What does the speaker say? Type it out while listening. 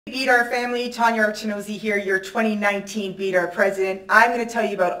BDAR family, Tania here, your 2019 BDAR president. I'm going to tell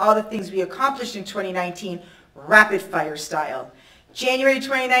you about all the things we accomplished in 2019, rapid fire style. January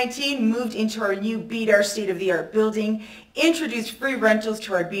 2019, moved into our new BDAR state-of-the-art building, introduced free rentals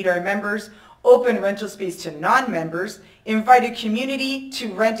to our BDAR members, opened rental space to non-members, invited community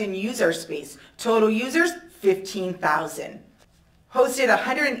to rent and use our space. Total users, 15,000. Hosted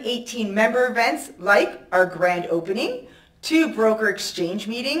 118 member events like our grand opening, 2 broker exchange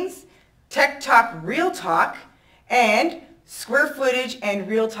meetings, Tech Talk Real Talk, and Square Footage and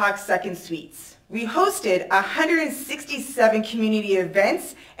Real Talk Second Suites. We hosted 167 community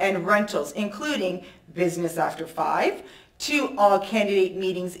events and rentals, including Business After 5, 2 all-candidate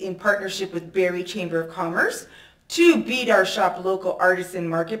meetings in partnership with Barrie Chamber of Commerce, 2 BDAR Shop local artisan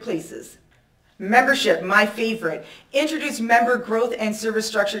marketplaces. Membership, my favorite. Introduced Member Growth and Service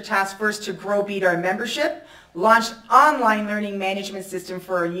Structure Task Force to grow BDAR membership. Launched online learning management system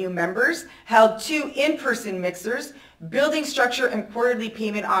for our new members. Held 2 in-person mixers. Building structure and quarterly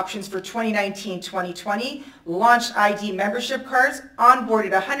payment options for 2019-2020. Launched ID membership cards.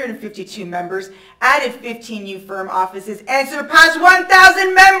 Onboarded 152 members. Added 15 new firm offices and surpassed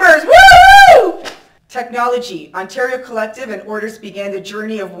 1,000 members. Woo! Technology. Ontario Collective and Orders began the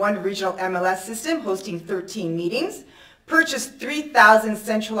journey of one regional MLS system, hosting 13 meetings. Purchased 3,000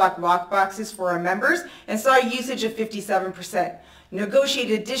 Central Lock lockboxes for our members and saw a usage of 57%.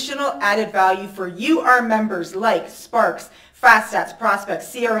 Negotiated additional added value for you, our members, like Sparks, FastStats,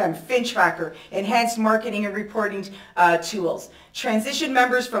 Prospects, CRM, FinTracker, enhanced marketing and reporting tools. Transitioned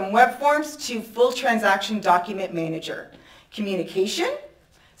members from web forms to full transaction document manager. Communication.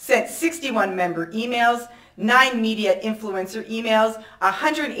 Sent 61 member emails, 9 media influencer emails,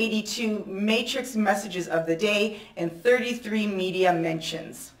 182 matrix messages of the day, and 33 media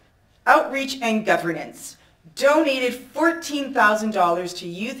mentions. Outreach and governance. Donated $14,000 to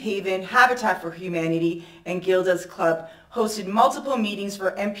Youth Haven, Habitat for Humanity, and Gilda's Club. Hosted multiple meetings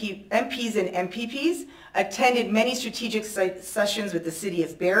for MPs and MPPs. Attended many strategic sessions with the City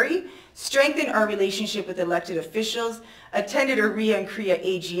of Barrie. Strengthened our relationship with elected officials. Attended OREA and CREA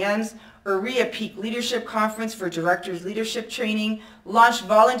AGMs. OREA Peak Leadership Conference for Directors Leadership Training. Launched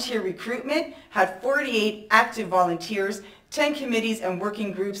volunteer recruitment. Had 48 active volunteers, 10 committees and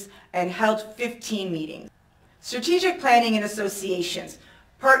working groups, and held 15 meetings. Strategic planning and associations.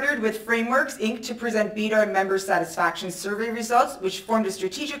 Partnered with Frameworks, Inc. to present BDAR member satisfaction survey results, which formed the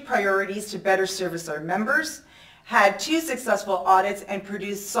strategic priorities to better service our members. Had 2 successful audits and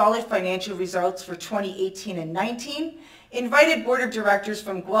produced solid financial results for 2018 and 19. Invited board of directors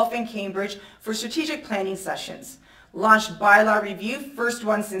from Guelph and Cambridge for strategic planning sessions. Launched bylaw review, first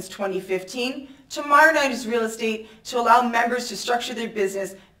one since 2015, to modernize real estate to allow members to structure their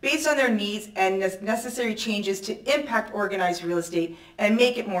business based on their needs and necessary changes to impact organized real estate and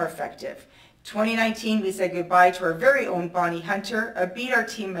make it more effective. 2019, we said goodbye to our very own Bonnie Hunter, a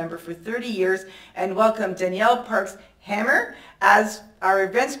BDAR team member for 30 years, and welcomed Danielle Parks-Hammer as our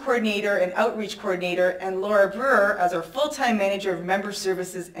events coordinator and outreach coordinator, and Laura Brewer as our full-time manager of member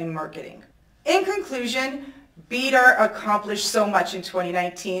services and marketing. In conclusion, BDAR accomplished so much in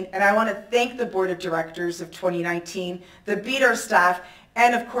 2019, and I want to thank the board of directors of 2019, the BDAR staff,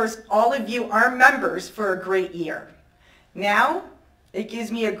 and of course all of you, our members, for a great year. Now, it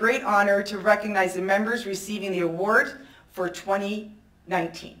gives me a great honor to recognize the members receiving the award for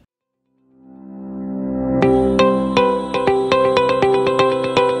 2019.